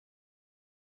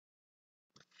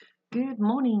Good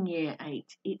morning, Year 8.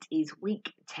 It is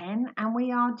week 10 and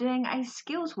we are doing a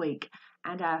skills week.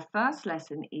 And our first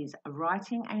lesson is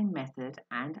writing a method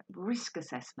and risk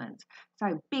assessment.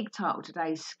 So, big title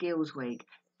today's skills week.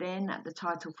 Then, the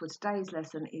title for today's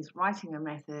lesson is writing a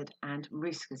method and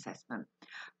risk assessment.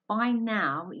 By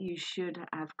now, you should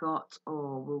have got,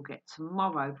 or we'll get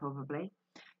tomorrow probably,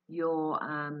 your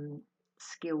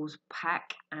skills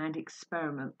pack and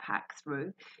experiment pack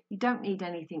through. You don't need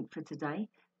anything for today,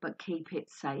 but keep it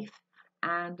safe.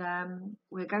 And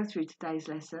we'll go through today's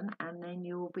lesson, and then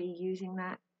you'll be using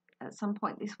that at some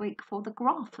point this week for the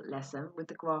graph lesson with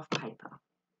the graph paper.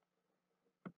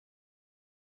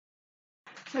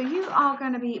 So you are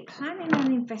going to be planning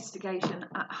an investigation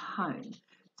at home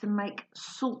to make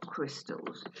salt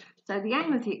crystals. So the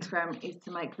aim of the experiment is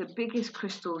to make the biggest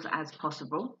crystals as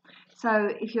possible. So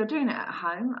if you're doing it at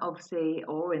home, obviously,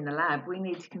 or in the lab, we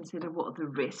need to consider what are the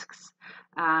risks.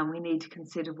 We need to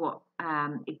consider what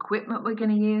equipment we're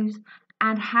going to use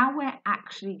and how we're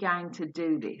actually going to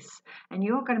do this. And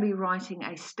you're going to be writing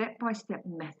a step-by-step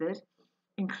method,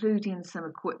 including some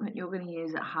equipment you're going to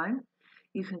use at home.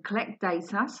 You can collect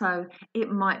data, so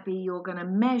it might be you're going to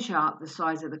measure the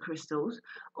size of the crystals,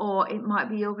 or it might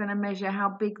be you're going to measure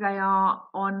how big they are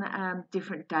on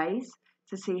different days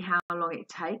to see how long it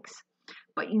takes.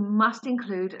 But you must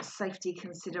include safety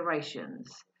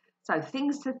considerations. So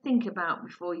things to think about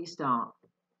before you start.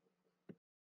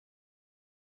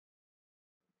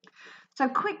 So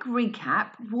quick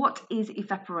recap, what is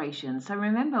evaporation? So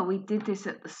remember we did this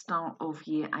at the start of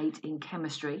year 8 in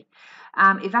chemistry.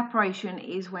 Evaporation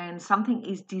is when something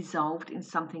is dissolved in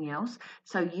something else.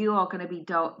 So you are going to be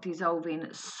dissolving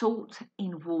salt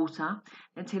in water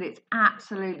until it's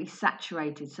absolutely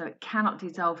saturated, so it cannot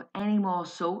dissolve any more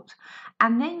salt.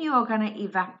 And then you are going to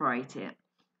evaporate it.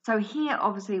 So here,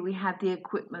 obviously, we have the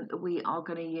equipment that we are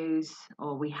going to use,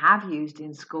 or we have used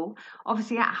in school.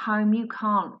 Obviously, at home, you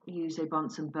can't use a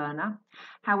Bunsen burner.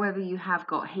 However, you have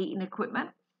got heating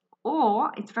equipment, or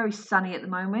it's very sunny at the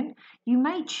moment. You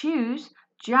may choose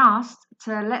just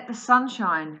to let the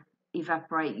sunshine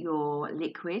evaporate your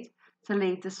liquid to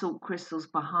leave the salt crystals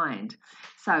behind.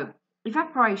 So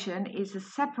evaporation is the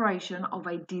separation of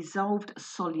a dissolved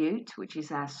solute, which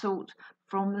is our salt,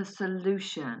 from the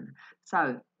solution.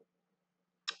 So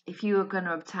if you were going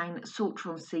to obtain salt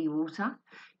from seawater,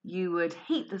 you would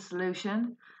heat the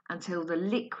solution until the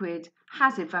liquid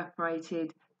has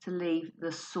evaporated to leave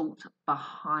the salt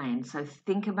behind. So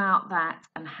think about that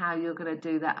and how you're going to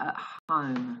do that at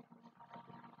home.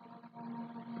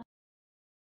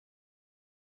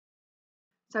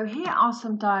 So here are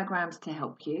some diagrams to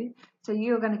help you. So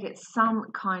you're going to get some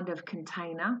kind of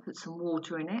container, put some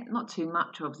water in it, not too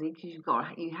much obviously, because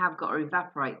you have got to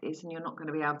evaporate this, and you're not going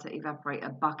to be able to evaporate a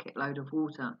bucket load of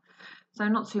water. So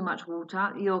not too much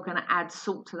water. You're going to add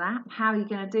salt to that. How are you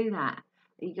going to do that?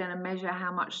 Are you going to measure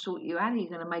how much salt you add? Are you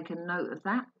going to make a note of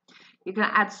that? You're going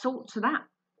to add salt to that,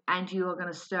 and you are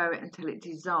going to stir it until it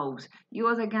dissolves. You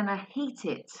are then going to heat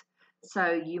it.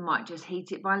 So you might just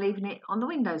heat it by leaving it on the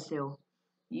windowsill.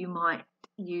 You might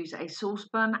use a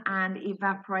saucepan and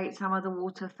evaporate some of the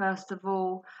water first of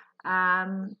all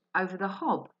over the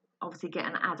hob. Obviously get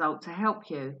an adult to help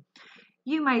you.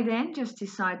 You may then just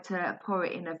decide to pour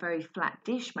it in a very flat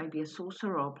dish, maybe a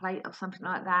saucer or a plate or something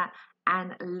like that,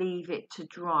 and leave it to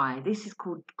dry. This is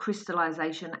called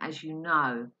crystallization, as you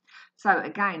know. So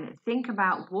again, think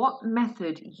about what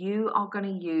method you are going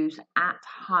to use at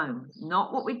home.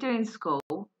 Not what we do in school,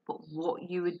 but what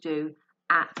you would do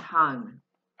at home.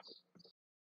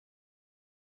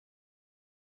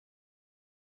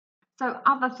 So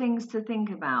other things to think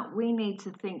about, we need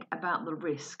to think about the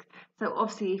risk. So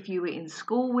obviously if you were in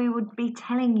school, we would be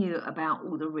telling you about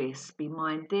all the risks. Be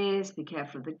mind this, be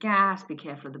careful of the gas, be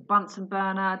careful of the Bunsen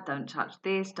burner, don't touch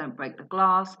this, don't break the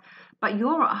glass. But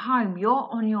you're at home, you're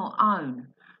on your own.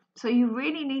 So you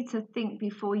really need to think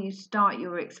before you start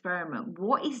your experiment.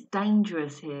 What is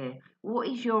dangerous here? What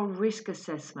is your risk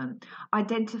assessment?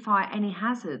 Identify any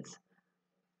hazards.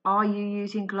 Are you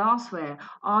using glassware?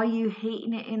 Are you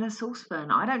heating it in a saucepan?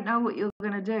 I don't know what you're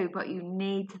going to do, but you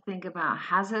need to think about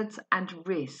hazards and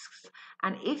risks.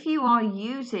 And if you are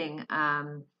using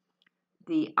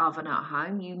the oven at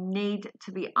home, you need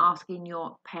to be asking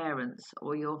your parents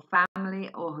or your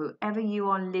family or whoever you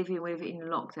are living with in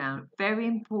lockdown. Very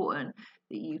important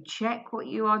that you check what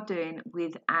you are doing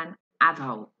with an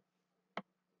adult.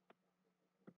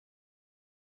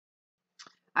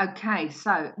 Okay,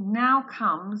 so now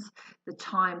comes the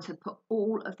time to put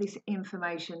all of this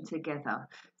information together.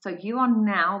 So you are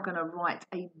now going to write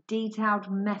a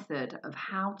detailed method of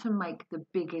how to make the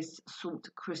biggest salt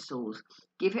crystals.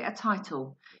 Give it a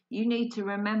title. You need to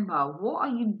remember, what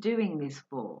are you doing this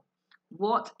for?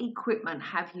 What equipment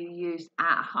have you used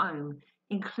at home?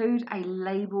 Include a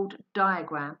labeled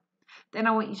diagram. Then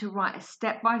I want you to write a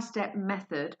step-by-step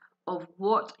method of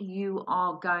what you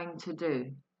are going to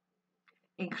do.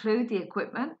 Include the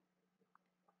equipment,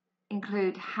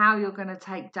 include how you're going to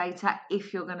take data,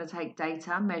 if you're going to take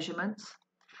data, measurements,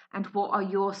 and what are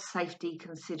your safety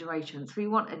considerations. We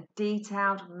want a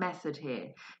detailed method here.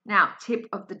 Now, tip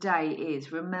of the day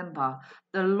is, remember,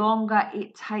 the longer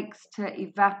it takes to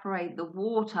evaporate the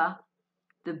water,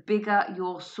 the bigger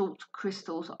your salt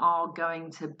crystals are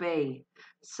going to be.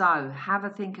 So have a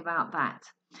think about that.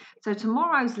 So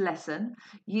tomorrow's lesson,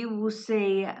 you will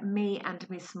see me and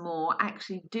Miss Moore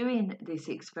actually doing this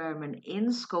experiment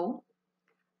in school.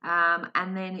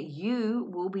 And then you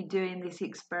will be doing this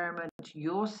experiment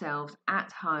yourselves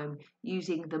at home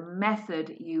using the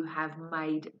method you have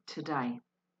made today.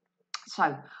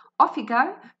 So off you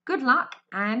go. Good luck,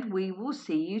 and we will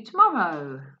see you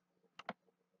tomorrow.